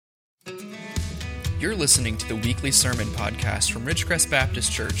You're listening to the weekly sermon podcast from Ridgecrest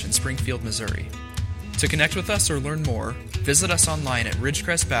Baptist Church in Springfield, Missouri. To connect with us or learn more, visit us online at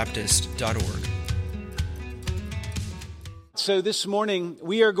ridgecrestbaptist.org. So this morning,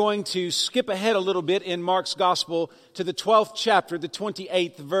 we are going to skip ahead a little bit in Mark's Gospel to the 12th chapter, the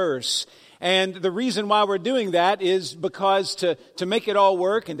 28th verse. And the reason why we're doing that is because to make it all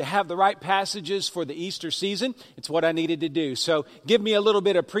work and to have the right passages for the Easter season, it's what I needed to do. So give me a little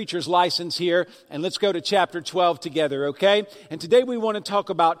bit of preacher's license here, and let's go to chapter 12 together, okay? And today we want to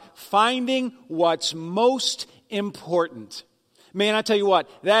talk about finding what's most important. Man, I tell you what,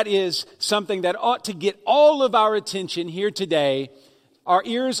 that is something that ought to get all of our attention here today. Our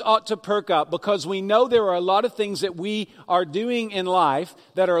ears ought to perk up because we know there are a lot of things that we are doing in life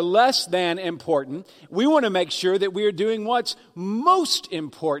that are less than important. We want to make sure that we are doing what's most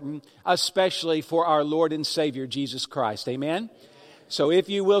important, especially for our Lord and Savior, Jesus Christ. Amen? So if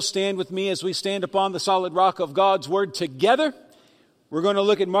you will stand with me as we stand upon the solid rock of God's Word together, we're going to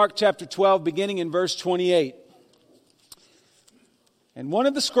look at Mark chapter 12, beginning in verse 28. And one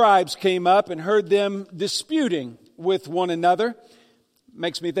of the scribes came up and heard them disputing with one another.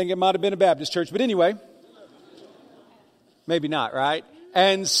 Makes me think it might have been a Baptist church, but anyway, maybe not, right?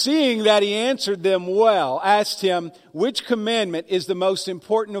 And seeing that he answered them well, asked him, which commandment is the most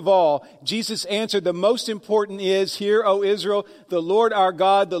important of all? Jesus answered, the most important is, hear, O Israel, the Lord our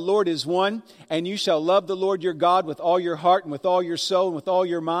God, the Lord is one, and you shall love the Lord your God with all your heart and with all your soul and with all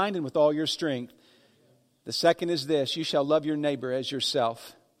your mind and with all your strength. The second is this, you shall love your neighbor as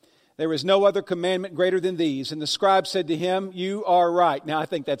yourself. There is no other commandment greater than these. And the scribe said to him, you are right. Now, I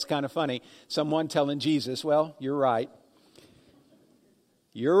think that's kind of funny. Someone telling Jesus, well, you're right.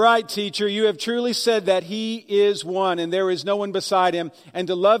 You're right, teacher. You have truly said that he is one and there is no one beside him. And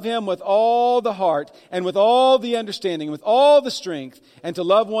to love him with all the heart and with all the understanding, with all the strength, and to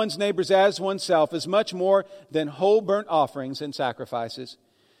love one's neighbors as oneself is much more than whole burnt offerings and sacrifices.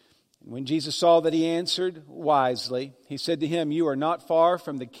 When Jesus saw that he answered wisely, he said to him, you are not far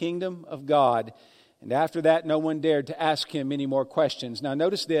from the kingdom of God. And after that, no one dared to ask him any more questions. Now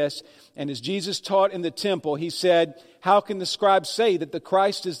notice this, and as Jesus taught in the temple, he said, how can the scribes say that the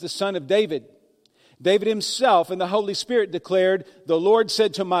Christ is the son of David? David himself and the Holy Spirit declared, the Lord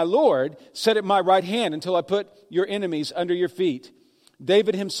said to my Lord, sit at my right hand until I put your enemies under your feet.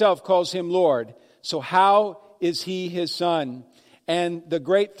 David himself calls him Lord. So how is he his son? And the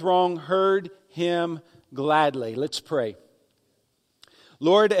great throng heard him gladly. Let's pray.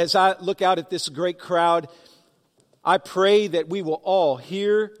 Lord, as I look out at this great crowd, I pray that we will all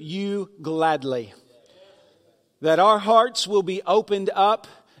hear you gladly. That our hearts will be opened up,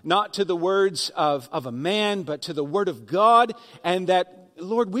 not to the words of a man, but to the Word of God. And that,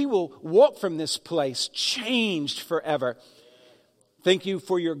 Lord, we will walk from this place changed forever. Thank you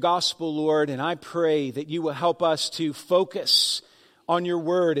for your gospel, Lord. And I pray that you will help us to focus on your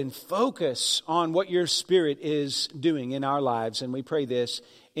word and focus on what your Spirit is doing in our lives. And we pray this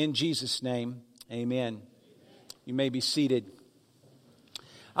in Jesus' name. Amen. You may be seated.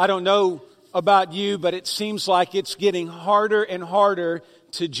 I don't know about you, but it seems like it's getting harder and harder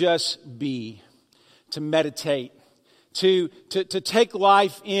to just be, to meditate, to take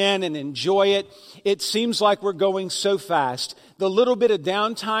life in and enjoy it. It seems like we're going so fast. The little bit of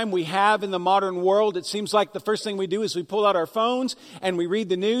downtime we have in the modern world, it seems like the first thing we do is we pull out our phones and we read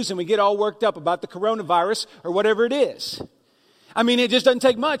the news and we get all worked up about the coronavirus or whatever it is. I mean, it just doesn't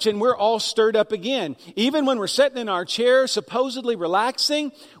take much and we're all stirred up again. Even when we're sitting in our chair, supposedly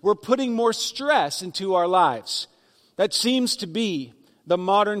relaxing, we're putting more stress into our lives. That seems to be the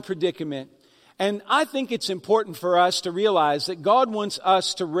modern predicament. And I think it's important for us to realize that God wants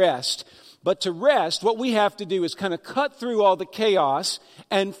us to rest. But to rest, what we have to do is kind of cut through all the chaos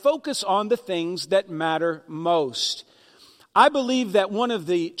and focus on the things that matter most. I believe that one of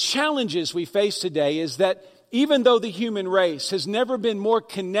the challenges we face today is that even though the human race has never been more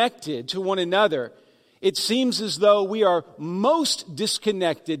connected to one another, it seems as though we are most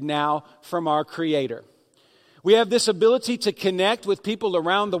disconnected now from our Creator. We have this ability to connect with people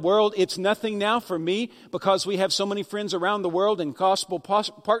around the world. It's nothing now for me because we have so many friends around the world in gospel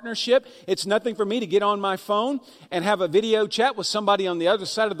partnership. It's nothing for me to get on my phone and have a video chat with somebody on the other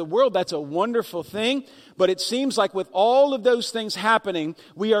side of the world. That's a wonderful thing. But it seems like with all of those things happening,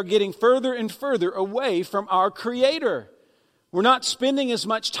 we are getting further and further away from our Creator. We're not spending as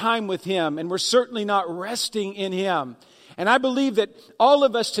much time with Him, and we're certainly not resting in Him. And I believe that all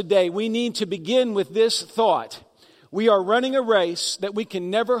of us today, we need to begin with this thought. We are running a race that we can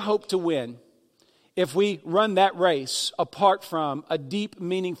never hope to win if we run that race apart from a deep,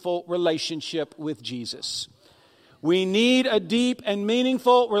 meaningful relationship with Jesus. We need a deep and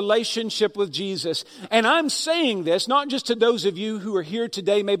meaningful relationship with Jesus. And I'm saying this not just to those of you who are here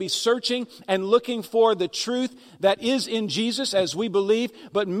today, maybe searching and looking for the truth that is in Jesus as we believe,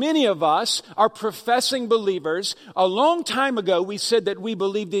 but many of us are professing believers. A long time ago, we said that we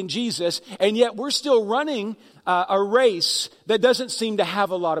believed in Jesus, and yet we're still running a race that doesn't seem to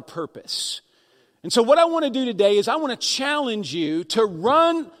have a lot of purpose. And so what I want to do today is I want to challenge you to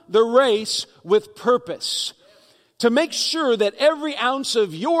run the race with purpose, to make sure that every ounce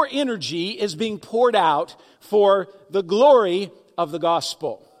of your energy is being poured out for the glory of the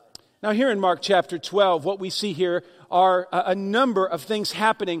gospel. Now here in Mark chapter 12, what we see here are a number of things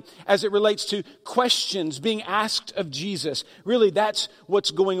happening as it relates to questions being asked of Jesus. Really, that's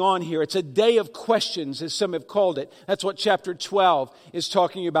what's going on here. It's a day of questions, as some have called it. That's what chapter 12 is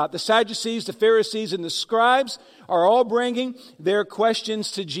talking about. The Sadducees, the Pharisees, and the scribes are all bringing their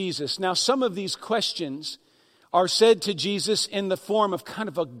questions to Jesus. Now, some of these questions are said to Jesus in the form of kind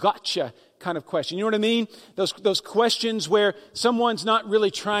of a gotcha kind of question. You know what I mean? Those questions where someone's not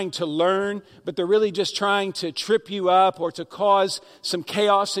really trying to learn, but they're really just trying to trip you up or to cause some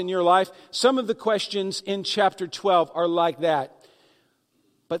chaos in your life. Some of the questions in chapter 12 are like that.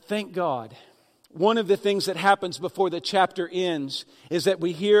 But thank God, one of the things that happens before the chapter ends is that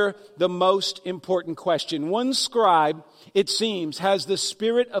we hear the most important question. One scribe, it seems, has the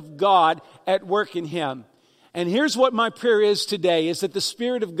Spirit of God at work in him. And here's what my prayer is today, is that the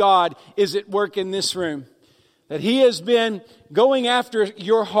Spirit of God is at work in this room. That He has been going after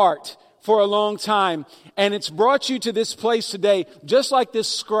your heart for a long time. And it's brought you to this place today, just like this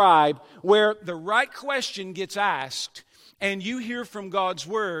scribe, where the right question gets asked and you hear from God's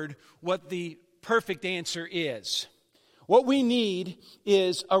Word what the perfect answer is. What we need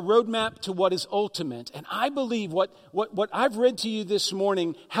is a roadmap to what is ultimate. And I believe what I've read to you this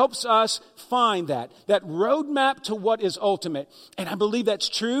morning helps us find that roadmap to what is ultimate. And I believe that's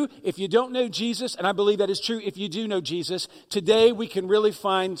true if you don't know Jesus, and I believe that is true if you do know Jesus. Today we can really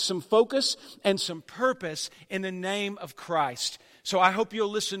find some focus and some purpose in the name of Christ. So I hope you'll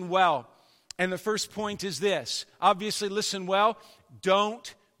listen well. And the first point is this. Obviously, listen well.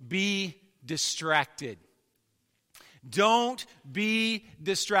 Don't be distracted. Don't be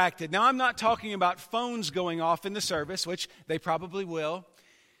distracted. Now, I'm not talking about phones going off in the service, which they probably will.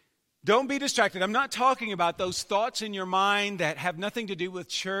 Don't be distracted. I'm not talking about those thoughts in your mind that have nothing to do with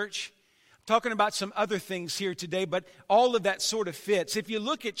church. I'm talking about some other things here today, but all of that sort of fits. If you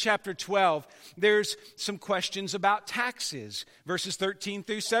look at chapter 12, there's some questions about taxes, verses 13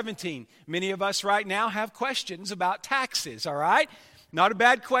 through 17. Many of us right now have questions about taxes, all right? Not a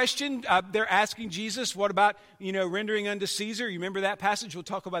bad question. They're asking Jesus, what about, rendering unto Caesar? You remember that passage? We'll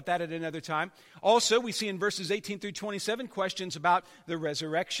talk about that at another time. Also, we see in verses 18 through 27 questions about the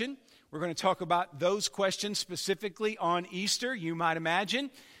resurrection. We're going to talk about those questions specifically on Easter, you might imagine.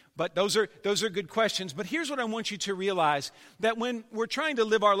 But those are good questions. But here's what I want you to realize, that when we're trying to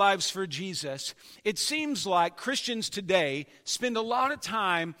live our lives for Jesus, it seems like Christians today spend a lot of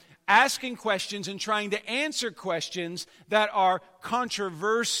time asking questions and trying to answer questions that are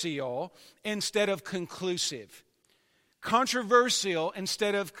controversial instead of conclusive. Controversial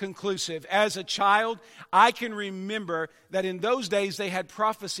instead of conclusive. As a child, I can remember that in those days they had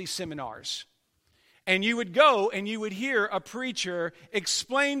prophecy seminars. And you would go and you would hear a preacher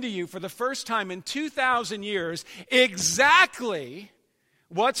explain to you for the first time in 2,000 years exactly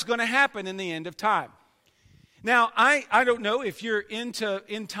what's going to happen in the end of time. Now, I don't know if you're into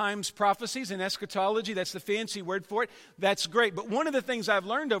end times prophecies and eschatology. That's the fancy word for it. That's great. But one of the things I've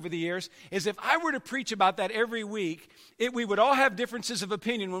learned over the years is if I were to preach about that every week, we would all have differences of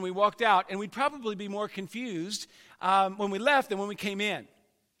opinion when we walked out, and we'd probably be more confused when we left than when we came in.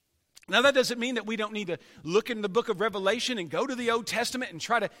 Now, that doesn't mean that we don't need to look in the book of Revelation and go to the Old Testament and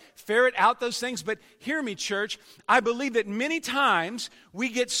try to ferret out those things. But hear me, church, I believe that many times we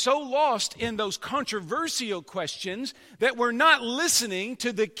get so lost in those controversial questions that we're not listening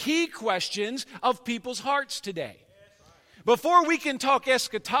to the key questions of people's hearts today. Before we can talk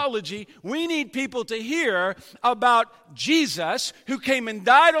eschatology, we need people to hear about Jesus, who came and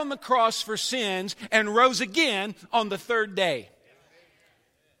died on the cross for sins and rose again on the third day.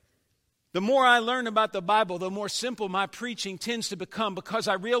 The more I learn about the Bible, the more simple my preaching tends to become, because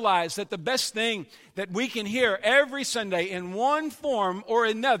I realize that the best thing that we can hear every Sunday in one form or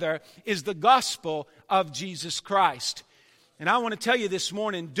another is the gospel of Jesus Christ. And I want to tell you this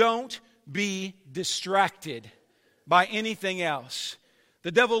morning, don't be distracted by anything else.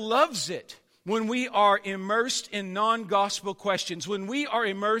 The devil loves it when we are immersed in non-gospel questions. When we are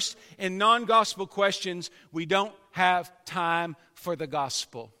immersed in non-gospel questions, we don't have time for the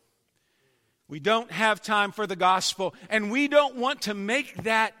gospel. We don't have time for the gospel, and we don't want to make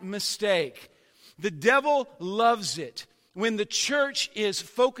that mistake. The devil loves it when the church is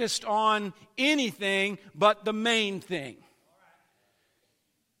focused on anything but the main thing.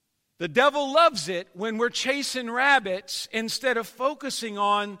 The devil loves it when we're chasing rabbits instead of focusing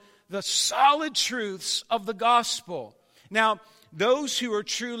on the solid truths of the gospel. Now, those who are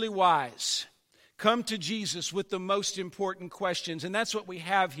truly wise come to Jesus with the most important questions, and that's what we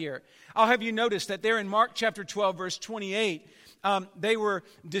have here. I'll have you notice that there in Mark chapter 12, verse 28, they were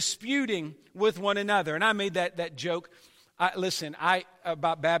disputing with one another. And I made that joke.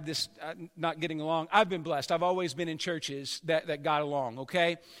 About Baptists not getting along. I've been blessed. I've always been in churches that got along,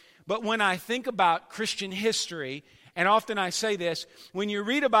 okay? But when I think about Christian history, and often I say this, when you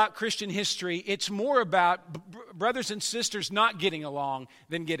read about Christian history, it's more about brothers and sisters not getting along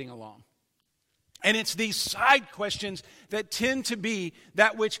than getting along. And it's these side questions that tend to be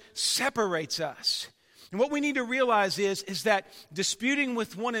that which separates us. And what we need to realize is that disputing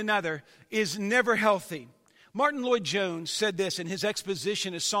with one another is never healthy. Martin Lloyd-Jones said this in his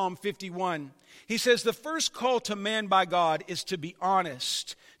exposition of Psalm 51. He says, the first call to man by God is to be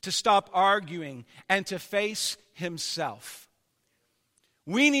honest, to stop arguing, and to face himself.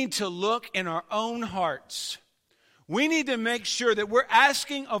 We need to look in our own hearts. We need to make sure that we're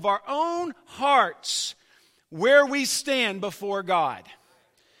asking of our own hearts where we stand before God.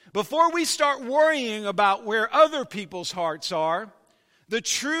 Before we start worrying about where other people's hearts are, the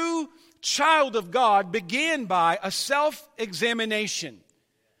true child of God began by a self-examination.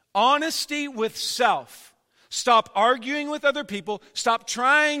 Honesty with self. Stop arguing with other people. Stop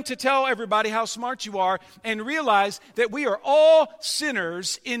trying to tell everybody how smart you are, and realize that we are all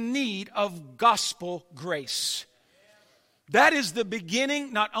sinners in need of gospel grace. That is the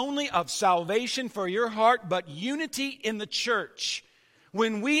beginning not only of salvation for your heart, but unity in the church.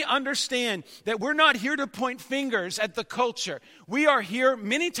 When we understand that we're not here to point fingers at the culture. We are here,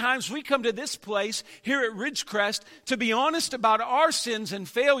 many times we come to this place here at Ridgecrest to be honest about our sins and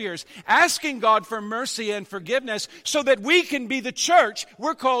failures, asking God for mercy and forgiveness so that we can be the church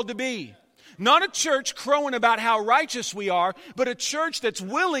we're called to be. Not a church crowing about how righteous we are, but a church that's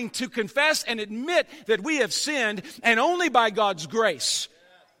willing to confess and admit that we have sinned, and only by God's grace,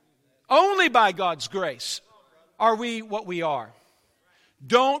 only by God's grace are we what we are.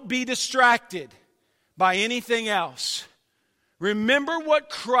 Don't be distracted by anything else. Remember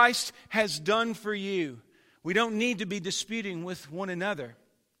what Christ has done for you. We don't need to be disputing with one another.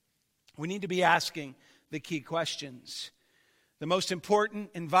 We need to be asking the key questions. The most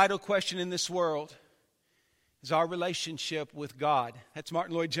important and vital question in this world is our relationship with God. That's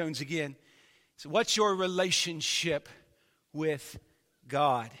Martin Lloyd-Jones again. So what's your relationship with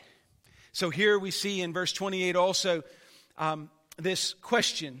God? So here we see in verse 28 also this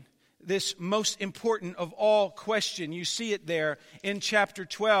question, this most important of all question. You see it there in chapter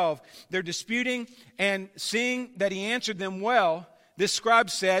 12. They're disputing, and seeing that he answered them well, this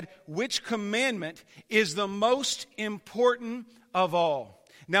scribe said, which commandment is the most important of all?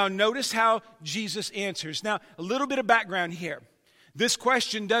 Now notice how Jesus answers. Now a little bit of background here. This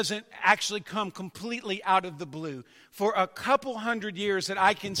question doesn't actually come completely out of the blue. For a couple hundred years that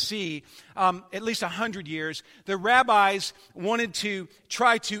I can see, at least 100 years, the rabbis wanted to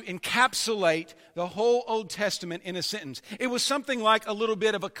try to encapsulate the whole Old Testament in a sentence. It was something like a little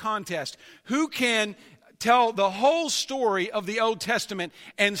bit of a contest. Who can tell the whole story of the Old Testament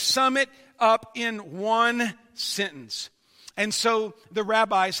and sum it up in one sentence? And so the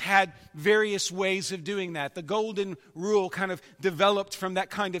rabbis had various ways of doing that. The golden rule kind of developed from that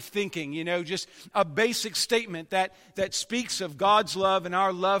kind of thinking, just a basic statement that speaks of God's love and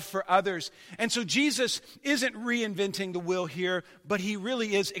our love for others. And so Jesus isn't reinventing the wheel here, but he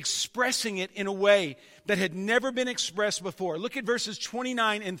really is expressing it in a way that had never been expressed before. Look at verses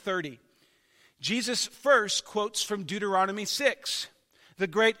 29 and 30. Jesus first quotes from Deuteronomy 6, the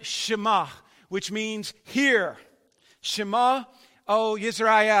great Shema, which means hear. Shema, O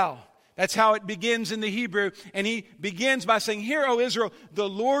Yisrael. That's how it begins in the Hebrew. And he begins by saying, hear, O Israel, the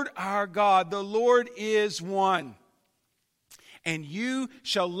Lord our God, the Lord is one. And you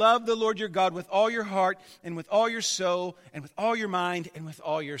shall love the Lord your God with all your heart and with all your soul and with all your mind and with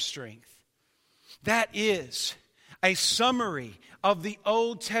all your strength. That is a summary of the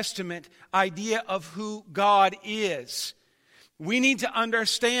Old Testament idea of who God is. We need to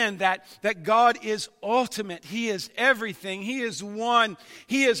understand that God is ultimate. He is everything. He is one.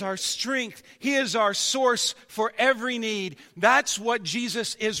 He is our strength. He is our source for every need. That's what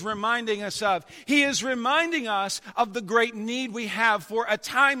Jesus is reminding us of. He is reminding us of the great need we have for a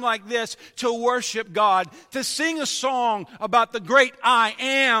time like this to worship God, to sing a song about the great I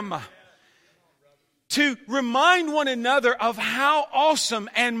am. to remind one another of how awesome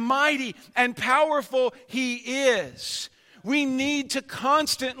and mighty and powerful He is. We need to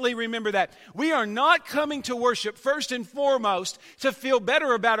constantly remember that. We are not coming to worship first and foremost to feel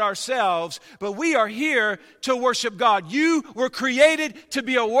better about ourselves, but we are here to worship God. You were created to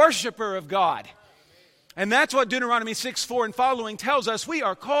be a worshiper of God. And that's what Deuteronomy 6:4 and following tells us. We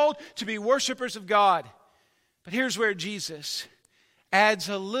are called to be worshipers of God. But here's where Jesus adds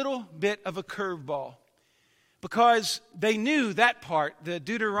a little bit of a curveball. Because they knew that part, the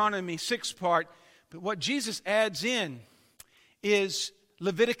Deuteronomy 6 part, but what Jesus adds in is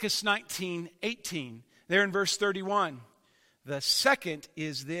Leviticus 19:18. There in verse 31. The second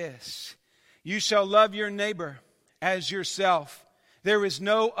is this: you shall love your neighbor as yourself. There is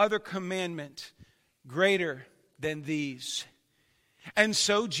no other commandment greater than these. And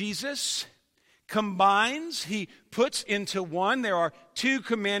so Jesus combines, He puts into one. There are two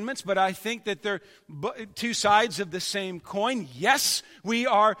commandments, but I think that they're two sides of the same coin. Yes, we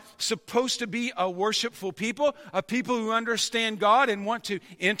are supposed to be a worshipful people, a people who understand God and want to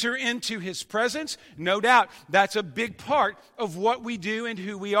enter into His presence. No doubt, that's a big part of what we do and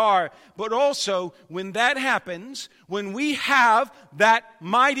who we are. But also, when that happens, when we have that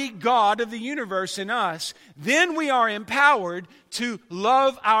mighty God of the universe in us, then we are empowered to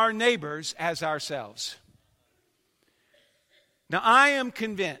love our neighbors as ourselves. Now, I am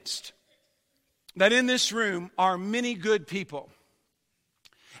convinced that in this room are many good people.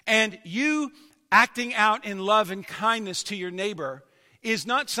 And you acting out in love and kindness to your neighbor is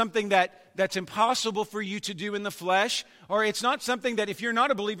not something that's impossible for you to do in the flesh, or it's not something that if you're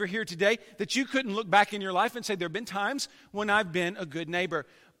not a believer here today, that you couldn't look back in your life and say, there have been times when I've been a good neighbor.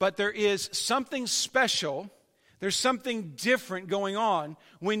 But there is something special, there's something different going on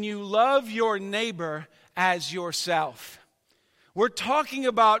when you love your neighbor as yourself. We're talking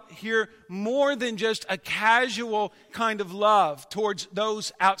about here more than just a casual kind of love towards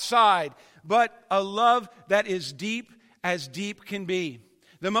those outside, but a love that is deep as deep can be.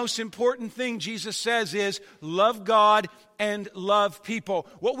 The most important thing Jesus says is love God and love people.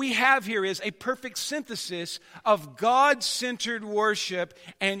 What we have here is a perfect synthesis of God-centered worship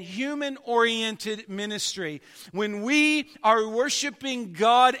and human-oriented ministry. When we are worshiping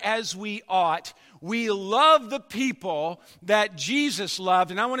God as we ought, we love the people that Jesus loved.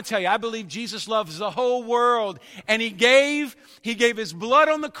 And I want to tell you, I believe Jesus loves the whole world. And He gave His blood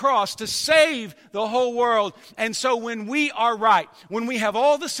on the cross to save the whole world. And so when we are right, when we have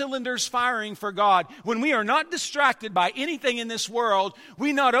all the cylinders firing for God, when we are not distracted by anything in this world,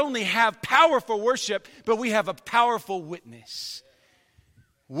 we not only have powerful worship, but we have a powerful witness.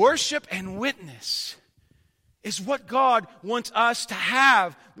 Worship and witness is what God wants us to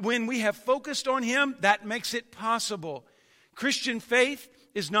have. When we have focused on Him, that makes it possible. Christian faith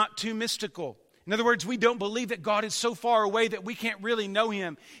is not too mystical. In other words, we don't believe that God is so far away that we can't really know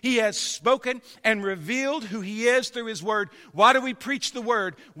Him. He has spoken and revealed who He is through His Word. Why do we preach the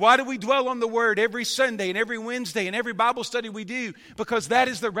Word? Why do we dwell on the Word every Sunday and every Wednesday and every Bible study we do? Because that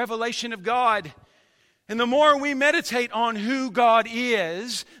is the revelation of God. And the more we meditate on who God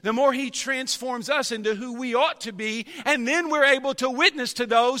is, the more He transforms us into who we ought to be. And then we're able to witness to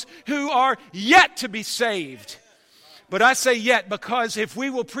those who are yet to be saved. But I say yet because if we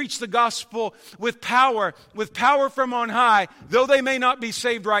will preach the gospel with power from on high, though they may not be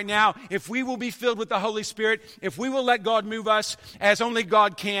saved right now, if we will be filled with the Holy Spirit, if we will let God move us as only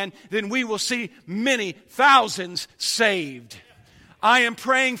God can, then we will see many thousands saved. I am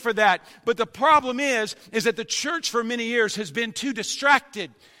praying for that. But the problem is that the church for many years has been too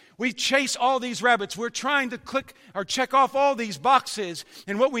distracted. We chase all these rabbits. We're trying to click or check off all these boxes.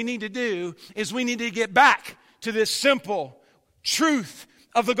 And what we need to do is we need to get back to this simple truth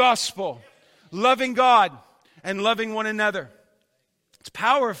of the gospel. Loving God and loving one another. It's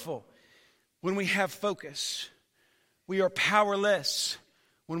powerful when we have focus. We are powerless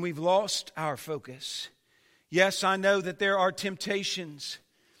when we've lost our focus. Yes, I know that there are temptations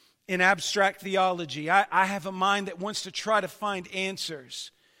in abstract theology. I have a mind that wants to try to find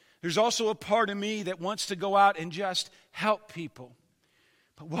answers. There's also a part of me that wants to go out and just help people.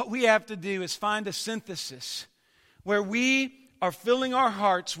 But what we have to do is find a synthesis where we are filling our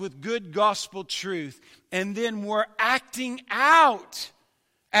hearts with good gospel truth, and then we're acting out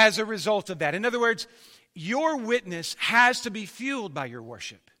as a result of that. In other words, your witness has to be fueled by your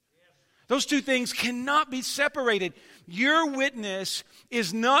worship. Those two things cannot be separated. Your witness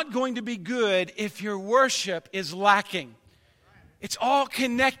is not going to be good if your worship is lacking. It's all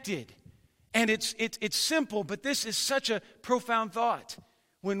connected. And it's simple, but this is such a profound thought.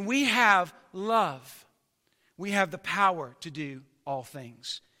 When we have love, we have the power to do all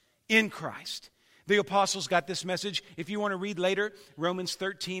things in Christ. The apostles got this message. If you want to read later, Romans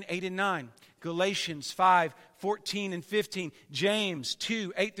 13, 8 and 9. Galatians 5, 14 and 15. James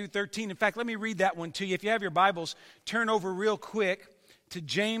 2, 8 through 13. In fact, let me read that one to you. If you have your Bibles, turn over real quick to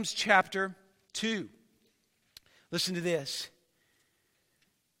James chapter 2. Listen to this.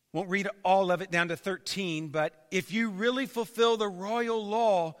 Won't read all of it down to 13, but if you really fulfill the royal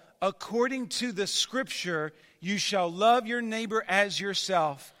law according to the Scripture, you shall love your neighbor as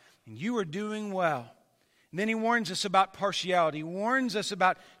yourself, and you are doing well. And then he warns us about partiality, he warns us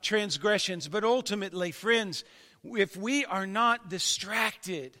about transgressions, but ultimately, friends, if we are not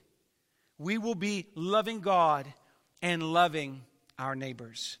distracted, we will be loving God and loving our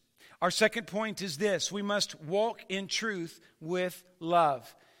neighbors. Our second point is this: we must walk in truth with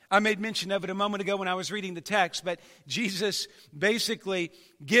love. I made mention of it a moment ago when I was reading the text, but Jesus basically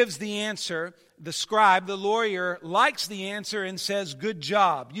gives the answer. The scribe, the lawyer, likes the answer and says, "Good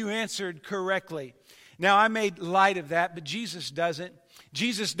job, you answered correctly." Now, I made light of that, but Jesus doesn't.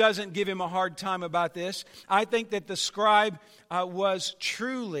 Jesus doesn't give him a hard time about this. I think that the scribe was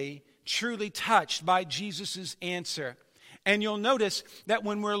truly touched by Jesus' answer. And you'll notice that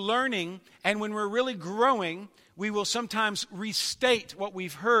when we're learning and when we're really growing, we will sometimes restate what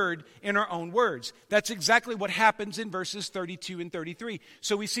we've heard in our own words. That's exactly what happens in verses 32 and 33.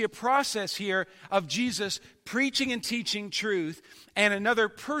 So we see a process here of Jesus preaching and teaching truth, and another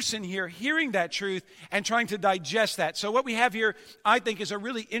person here hearing that truth and trying to digest that. So what we have here, I think, is a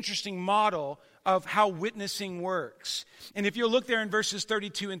really interesting model of how witnessing works. And if you look there in verses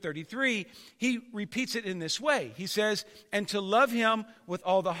 32 and 33, he repeats it in this way. He says, "And to love him with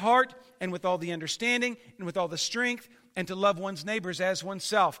all the heart and with all the understanding and with all the strength, and to love one's neighbors as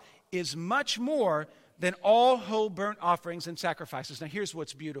oneself is much more than all whole burnt offerings and sacrifices." Now here's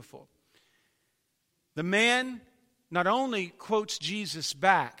what's beautiful. The man not only quotes Jesus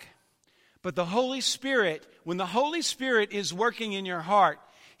back, but the Holy Spirit, when the Holy Spirit is working in your heart,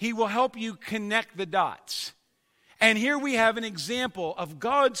 He will help you connect the dots. And here we have an example of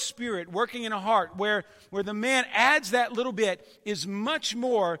God's Spirit working in a heart where the man adds that little bit is much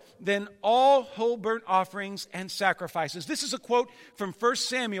more than all whole burnt offerings and sacrifices. This is a quote from 1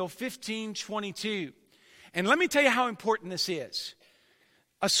 Samuel 15:22. And let me tell you how important this is.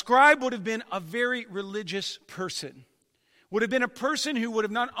 A scribe would have been a very religious person. Would have been a person who would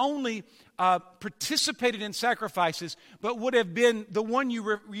have not only participated in sacrifices, but would have been the one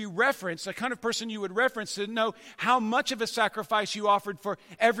you reference, the kind of person you would reference to know how much of a sacrifice you offered for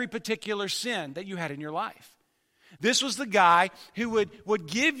every particular sin that you had in your life. This was the guy who would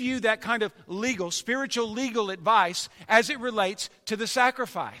give you that kind of spiritual legal advice as it relates to the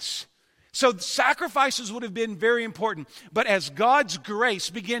sacrifice. So sacrifices would have been very important. But as God's grace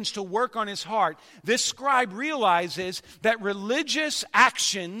begins to work on his heart, this scribe realizes that religious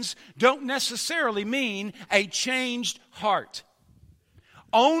actions don't necessarily mean a changed heart.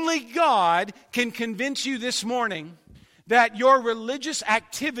 Only God can convince you this morning that your religious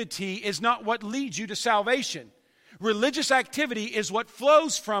activity is not what leads you to salvation. Religious activity is what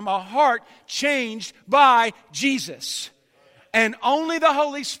flows from a heart changed by Jesus. And only the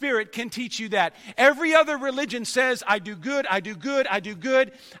Holy Spirit can teach you that. Every other religion says, I do good, I do good, I do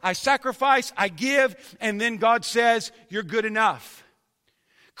good. I sacrifice, I give, and then God says, you're good enough.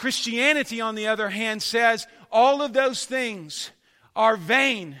 Christianity, on the other hand, says all of those things are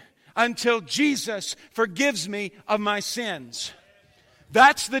vain until Jesus forgives me of my sins.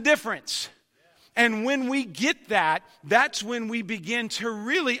 That's the difference. And when we get that, that's when we begin to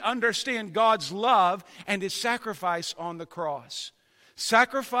really understand God's love and His sacrifice on the cross.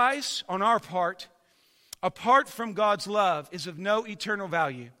 Sacrifice on our part, apart from God's love, is of no eternal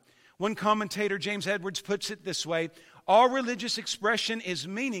value. One commentator, James Edwards, puts it this way: all religious expression is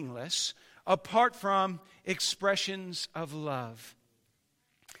meaningless apart from expressions of love.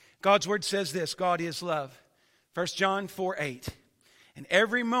 God's Word says this: God is love. 1 John 4:8. And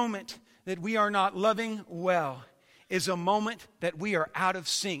every moment that we are not loving well is a moment that we are out of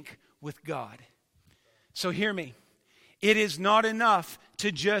sync with God. So hear me. It is not enough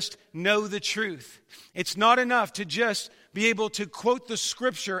to just know the truth. It's not enough to just be able to quote the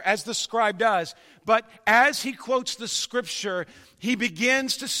Scripture as the scribe does. But as he quotes the Scripture, he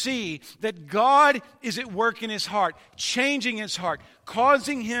begins to see that God is at work in his heart, changing his heart,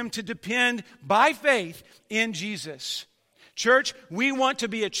 causing him to depend by faith in Jesus. Church, we want to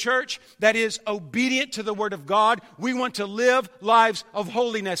be a church that is obedient to the Word of God. We want to live lives of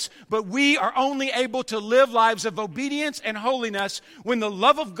holiness. But we are only able to live lives of obedience and holiness when the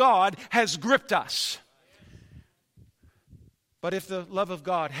love of God has gripped us. But if the love of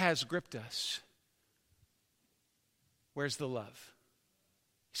God has gripped us, where's the love?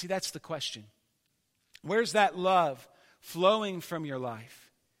 See, that's the question. Where's that love flowing from your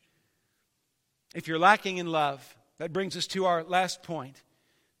life? If you're lacking in love, that brings us to our last point.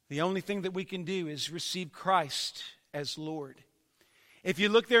 The only thing that we can do is receive Christ as Lord. If you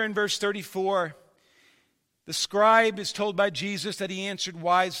look there in verse 34, the scribe is told by Jesus that he answered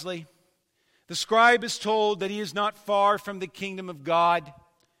wisely. The scribe is told that he is not far from the kingdom of God.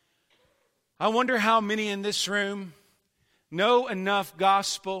 I wonder how many in this room know enough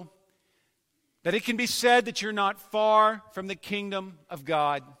gospel that it can be said that you're not far from the kingdom of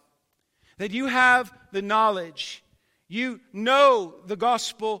God. That you have the knowledge. You know the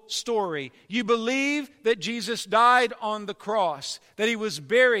gospel story. You believe that Jesus died on the cross, that he was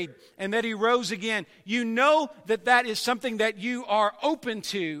buried, and that he rose again. You know that that is something that you are open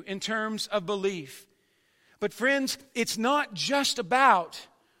to in terms of belief. But friends, it's not just about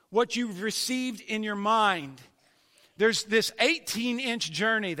what you've received in your mind. There's this 18-inch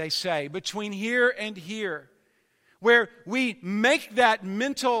journey, they say, between here and here, where we make that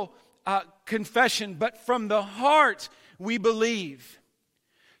mental confession, but from the heart we believe.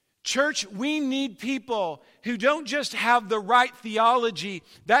 Church, we need people who don't just have the right theology.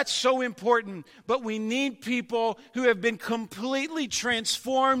 That's so important. But we need people who have been completely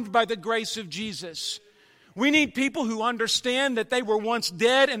transformed by the grace of Jesus. We need people who understand that they were once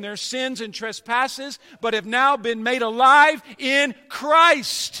dead in their sins and trespasses, but have now been made alive in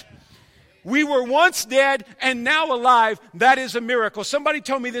Christ. We were once dead and now alive. That is a miracle. Somebody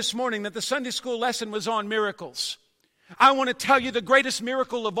told me this morning that the Sunday school lesson was on miracles. I want to tell you the greatest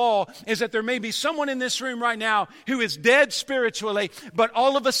miracle of all is that there may be someone in this room right now who is dead spiritually, but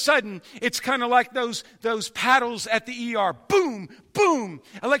all of a sudden it's kind of like those paddles at the ER. Boom, boom.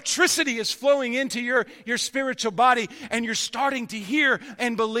 Electricity is flowing into your spiritual body and you're starting to hear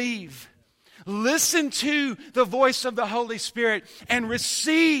and believe. Listen to the voice of the Holy Spirit and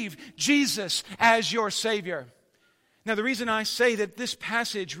receive Jesus as your Savior. Now, the reason I say that this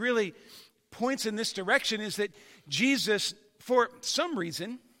passage really points in this direction is that Jesus, for some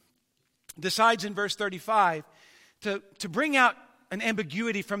reason, decides in verse 35 to bring out an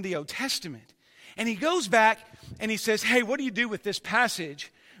ambiguity from the Old Testament. And he goes back and he says, hey, what do you do with this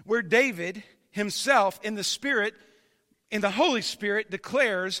passage where David himself in the Holy Spirit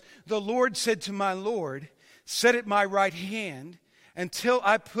declares, the Lord said to my Lord, sit at my right hand until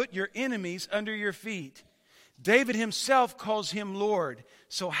I put your enemies under your feet. David himself calls him Lord.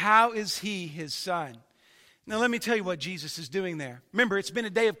 So how is he his son? Now let me tell you what Jesus is doing there. Remember, it's been a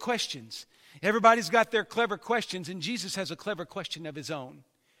day of questions. Everybody's got their clever questions, and Jesus has a clever question of his own.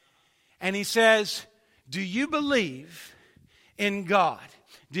 And he says, do you believe in God?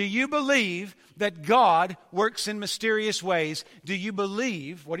 Do you believe that God works in mysterious ways? Do you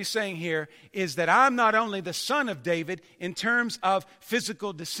believe, what he's saying here, is that I'm not only the son of David in terms of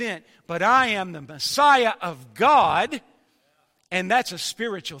physical descent, but I am the Messiah of God, and that's a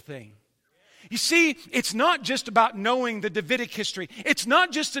spiritual thing. You see, it's not just about knowing the Davidic history. It's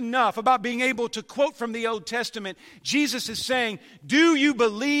not just enough about being able to quote from the Old Testament. Jesus is saying, do you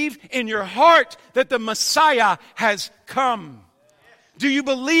believe in your heart that the Messiah has come? Do you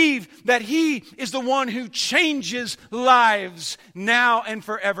believe that he is the one who changes lives now and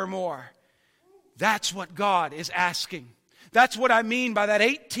forevermore? That's what God is asking. That's what I mean by that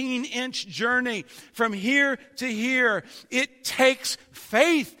 18-inch journey from here to here. It takes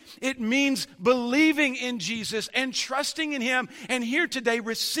faith. It means believing in Jesus and trusting in him, and here today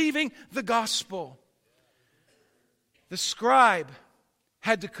receiving the gospel. The scribe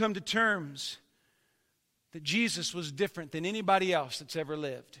had to come to terms that Jesus was different than anybody else that's ever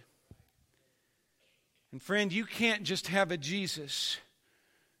lived. And friend, you can't just have a Jesus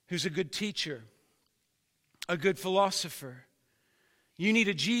who's a good teacher, a good philosopher. You need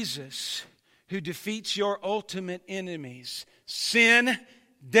a Jesus who defeats your ultimate enemies, sin,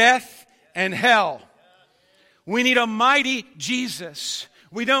 death, and hell. We need a mighty Jesus.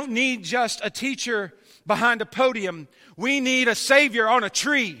 We don't need just a teacher behind a podium. We need a Savior on a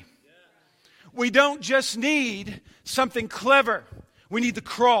tree. We don't just need something clever. We need the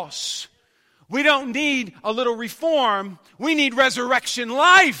cross. We don't need a little reform. We need resurrection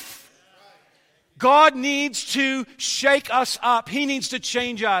life. God needs to shake us up. He needs to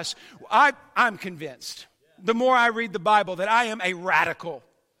change us. I'm convinced, the more I read the Bible, that I am a radical.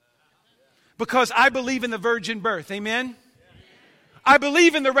 Because I believe in the virgin birth. Amen? I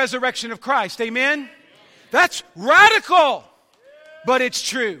believe in the resurrection of Christ. Amen? That's radical. But it's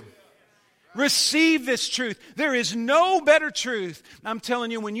true. Receive this truth. There is no better truth. I'm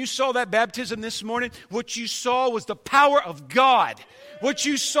telling you, when you saw that baptism this morning, what you saw was the power of God. What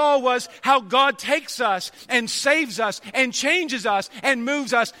you saw was how God takes us and saves us and changes us and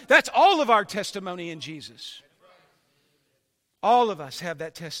moves us. That's all of our testimony in Jesus. All of us have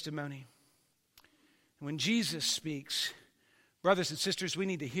that testimony. When Jesus speaks, brothers and sisters, we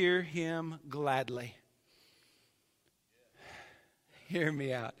need to hear Him gladly. Hear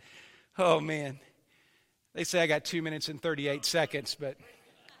me out. Oh, man. They say I got 2 minutes and 38 seconds, but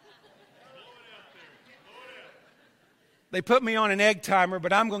they put me on an egg timer,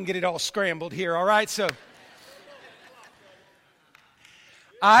 but I'm going to get it all scrambled here, all right? So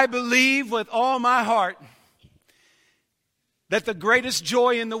I believe with all my heart that the greatest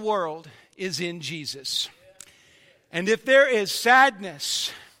joy in the world is in Jesus. And if there is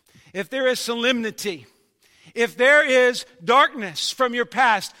sadness, if there is solemnity, if there is darkness from your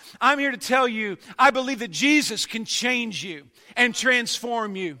past, I'm here to tell you, I believe that Jesus can change you and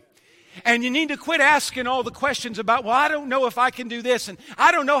transform you. And you need to quit asking all the questions about, well, I don't know if I can do this, and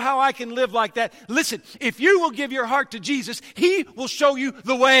I don't know how I can live like that. Listen, if you will give your heart to Jesus, He will show you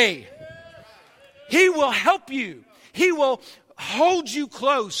the way. He will help you. He will hold you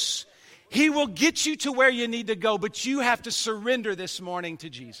close. He will get you to where you need to go, but you have to surrender this morning to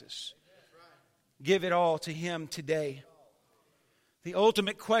Jesus. Give it all to Him today. The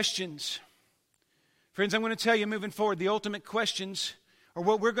ultimate questions. Friends, I'm going to tell you moving forward, the ultimate questions are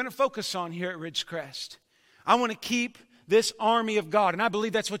what we're going to focus on here at Ridgecrest. I want to keep this army of God, and I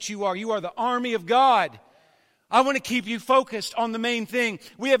believe that's what you are. You are the army of God. I want to keep you focused on the main thing.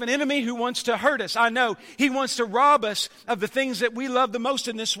 We have an enemy who wants to hurt us. I know. He wants to rob us of the things that we love the most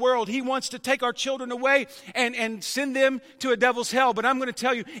in this world. He wants to take our children away and send them to a devil's hell. But I'm going to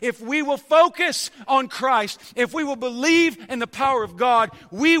tell you, if we will focus on Christ, if we will believe in the power of God,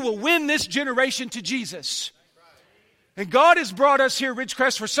 we will win this generation to Jesus. And God has brought us here,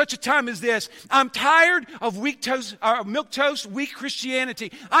 Ridgecrest, for such a time as this. I'm tired of milk toast, weak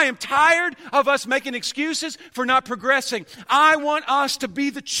Christianity. I am tired of us making excuses for not progressing. I want us to be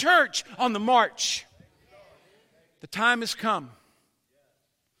the church on the march. The time has come.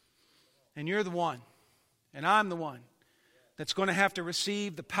 And you're the one, and I'm the one, that's going to have to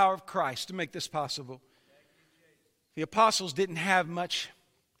receive the power of Christ to make this possible. The apostles didn't have much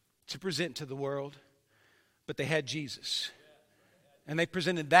to present to the world, but they had Jesus. And they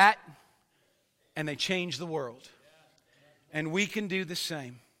presented that, and they changed the world. And we can do the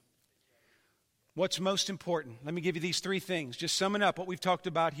same. What's most important? Let me give you these three things. Just summing up what we've talked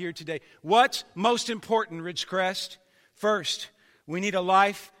about here today. What's most important, Ridgecrest? First, we need a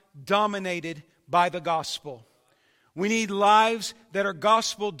life dominated by the gospel. We need lives that are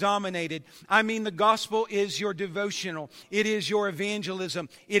gospel dominated. I mean, the gospel is your devotional. It is your evangelism.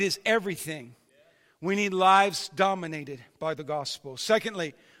 It is everything. We need lives dominated by the gospel.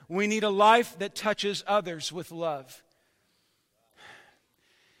 Secondly, we need a life that touches others with love.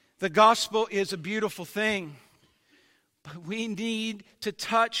 The gospel is a beautiful thing, but we need to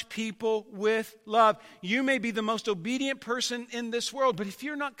touch people with love. You may be the most obedient person in this world, but if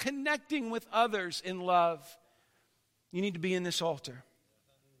you're not connecting with others in love, you need to be in this altar.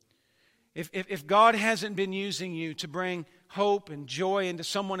 If God hasn't been using you to bring hope and joy into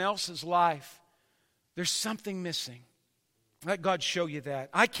someone else's life, there's something missing. Let God show you that.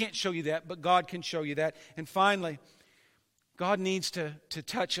 I can't show you that, but God can show you that. And finally, God needs to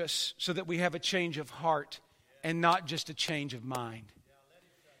touch us so that we have a change of heart and not just a change of mind.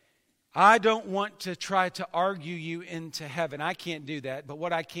 I don't want to try to argue you into heaven. I can't do that. But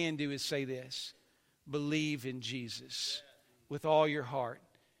what I can do is say this. Believe in Jesus with all your heart,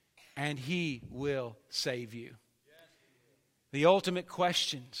 and He will save you. The ultimate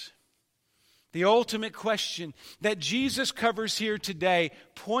questions. The ultimate question that Jesus covers here today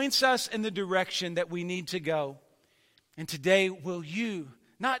points us in the direction that we need to go. And today, will you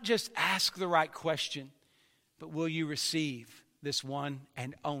not just ask the right question, but will you receive this one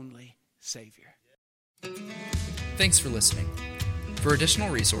and only Savior? Thanks for listening. For additional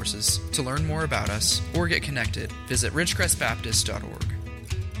resources, to learn more about us, or get connected, visit ridgecrestbaptist.org.